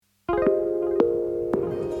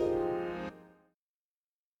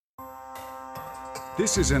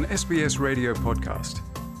This is an SBS radio podcast.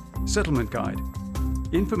 Settlement Guide.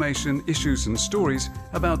 Information, issues and stories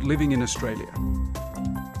about living in Australia.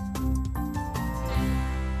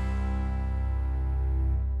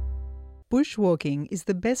 Bushwalking is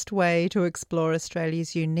the best way to explore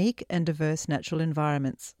Australia's unique and diverse natural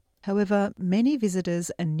environments. However, many visitors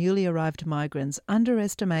and newly arrived migrants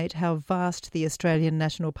underestimate how vast the Australian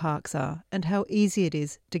national parks are and how easy it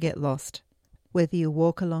is to get lost. Whether you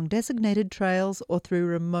walk along designated trails or through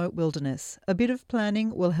remote wilderness, a bit of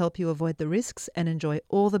planning will help you avoid the risks and enjoy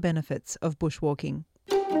all the benefits of bushwalking.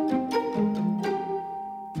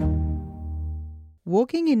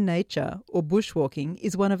 Walking in nature, or bushwalking,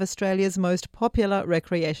 is one of Australia's most popular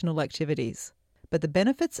recreational activities. But the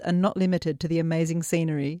benefits are not limited to the amazing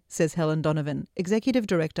scenery, says Helen Donovan, Executive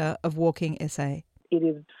Director of Walking SA. It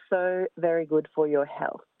is so very good for your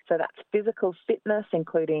health. So that's physical fitness,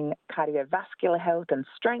 including cardiovascular health and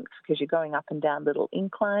strength, because you're going up and down little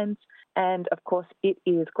inclines. And of course, it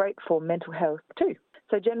is great for mental health too.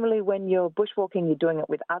 So generally when you're bushwalking, you're doing it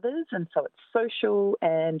with others, and so it's social,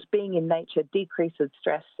 and being in nature decreases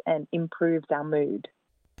stress and improves our mood.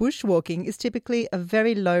 Bushwalking is typically a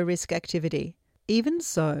very low-risk activity. Even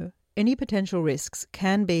so, any potential risks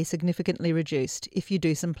can be significantly reduced if you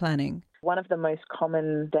do some planning. One of the most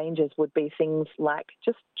common dangers would be things like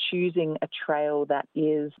just choosing a trail that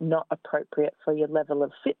is not appropriate for your level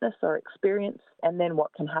of fitness or experience. And then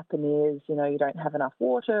what can happen is, you don't have enough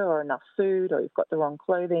water or enough food, or you've got the wrong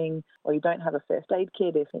clothing, or you don't have a first aid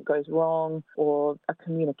kit if it goes wrong, or a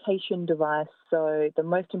communication device. So the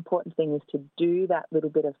most important thing is to do that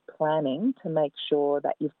little bit of planning to make sure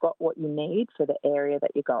that you've got what you need for the area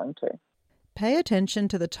that you're going to. Pay attention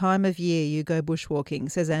to the time of year you go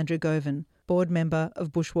bushwalking, says Andrew Govan, board member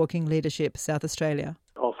of Bushwalking Leadership South Australia.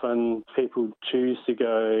 Often people choose to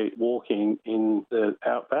go walking in the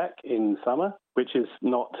outback in summer, which is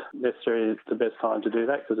not necessarily the best time to do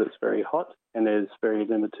that because it's very hot and there's very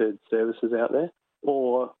limited services out there.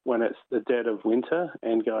 Or when it's the dead of winter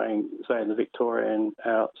and going, say, in the Victorian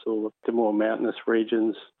Alps or the more mountainous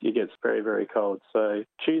regions, it gets very, very cold. So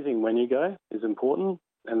choosing when you go is important.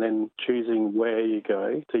 And then choosing where you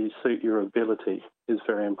go to suit your ability is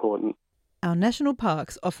very important. Our national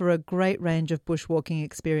parks offer a great range of bushwalking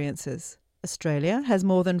experiences. Australia has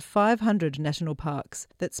more than 500 national parks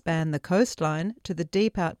that span the coastline to the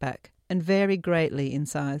deep outback and vary greatly in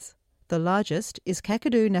size. The largest is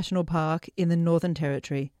Kakadu National Park in the Northern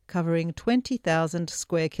Territory, covering 20,000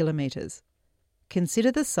 square kilometres.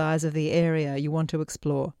 Consider the size of the area you want to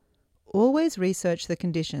explore. Always research the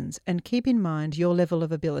conditions and keep in mind your level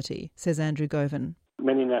of ability, says Andrew Govan.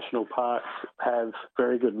 Many national parks have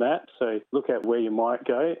very good maps, so look at where you might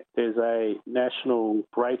go. There's a national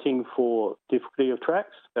rating for difficulty of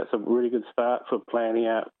tracks. That's a really good start for planning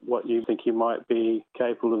out what you think you might be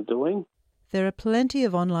capable of doing. There are plenty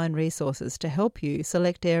of online resources to help you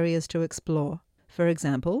select areas to explore. For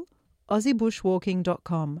example,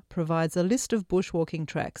 AussieBushwalking.com provides a list of bushwalking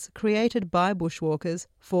tracks created by bushwalkers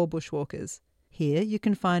for bushwalkers. Here you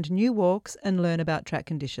can find new walks and learn about track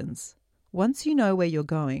conditions. Once you know where you're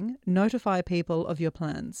going, notify people of your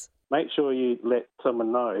plans. Make sure you let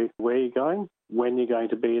someone know where you're going, when you're going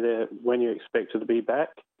to be there, when you're expected to be back,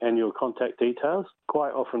 and your contact details.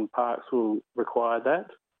 Quite often parks will require that.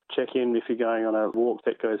 Check in if you're going on a walk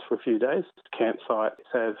that goes for a few days. Campsites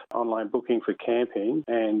have online booking for camping,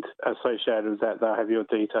 and associated with that, they'll have your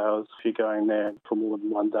details if you're going there for more than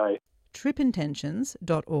one day.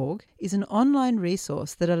 Tripintentions.org is an online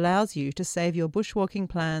resource that allows you to save your bushwalking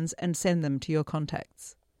plans and send them to your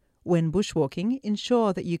contacts. When bushwalking,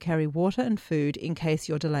 ensure that you carry water and food in case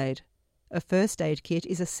you're delayed. A first aid kit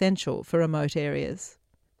is essential for remote areas.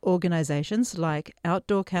 Organisations like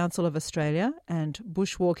Outdoor Council of Australia and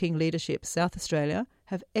Bushwalking Leadership South Australia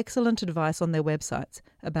have excellent advice on their websites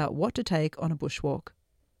about what to take on a bushwalk.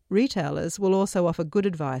 Retailers will also offer good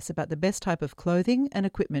advice about the best type of clothing and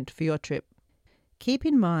equipment for your trip. Keep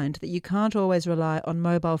in mind that you can't always rely on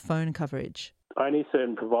mobile phone coverage. Only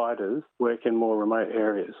certain providers work in more remote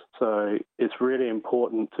areas, so it's really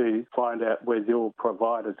important to find out where your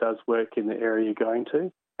provider does work in the area you're going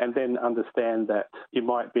to, and then understand that you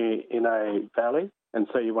might be in a valley and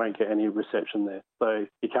so you won't get any reception there. So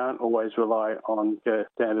you can't always rely on your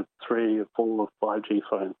standard 3 or 4 or 5G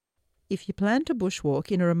phone. If you plan to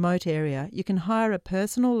bushwalk in a remote area, you can hire a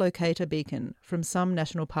personal locator beacon from some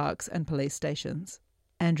national parks and police stations.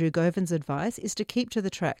 Andrew Govan's advice is to keep to the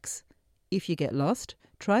tracks. If you get lost,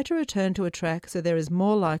 try to return to a track so there is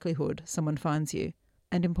more likelihood someone finds you.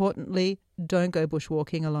 And importantly, don't go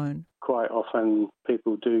bushwalking alone. Quite often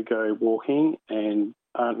people do go walking and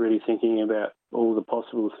aren't really thinking about all the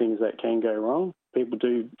possible things that can go wrong. People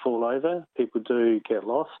do fall over, people do get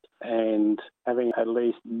lost, and having at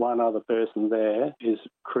least one other person there is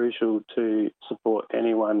crucial to support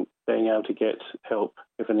anyone being able to get help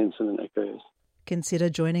if an incident occurs. Consider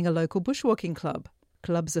joining a local bushwalking club.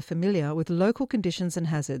 Clubs are familiar with local conditions and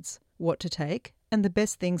hazards, what to take, and the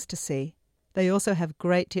best things to see. They also have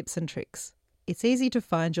great tips and tricks. It's easy to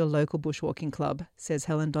find your local bushwalking club, says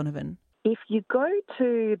Helen Donovan. If you go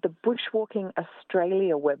to the Bushwalking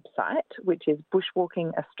Australia website, which is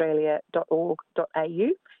bushwalkingaustralia.org.au,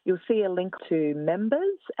 you'll see a link to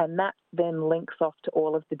members, and that then links off to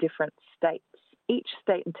all of the different states. Each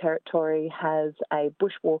state and territory has a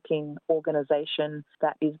bushwalking organisation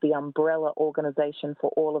that is the umbrella organisation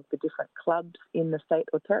for all of the different clubs in the state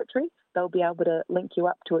or territory. They'll be able to link you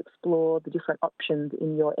up to explore the different options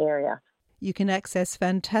in your area. You can access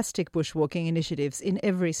fantastic bushwalking initiatives in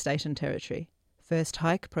every state and territory. First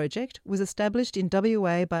Hike Project was established in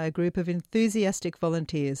WA by a group of enthusiastic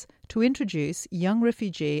volunteers to introduce young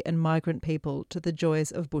refugee and migrant people to the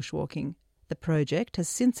joys of bushwalking. The project has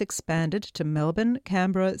since expanded to Melbourne,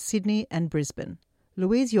 Canberra, Sydney and Brisbane.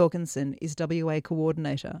 Louise Jorgensen is WA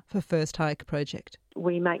Coordinator for First Hike Project.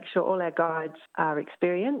 We make sure all our guides are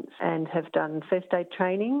experienced and have done first aid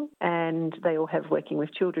training, and they all have working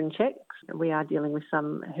with children checks. We are dealing with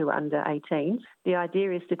some who are under 18. The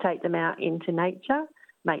idea is to take them out into nature,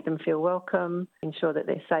 make them feel welcome, ensure that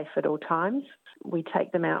they're safe at all times. We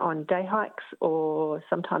take them out on day hikes or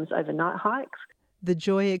sometimes overnight hikes. The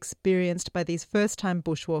joy experienced by these first-time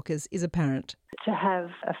bushwalkers is apparent. To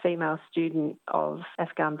have a female student of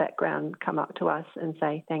Afghan background come up to us and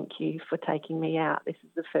say, "Thank you for taking me out. This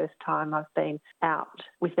is the first time I've been out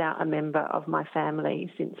without a member of my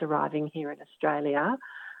family since arriving here in Australia,"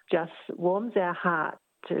 just warms our heart.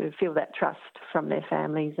 To feel that trust from their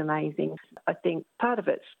family is amazing. I think part of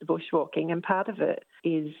it's the bushwalking and part of it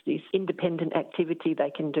is this independent activity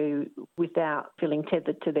they can do without feeling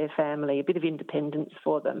tethered to their family, a bit of independence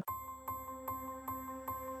for them.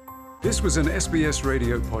 This was an SBS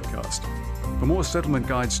radio podcast. For more Settlement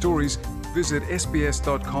Guide stories, visit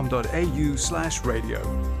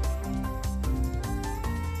sbs.com.au/radio.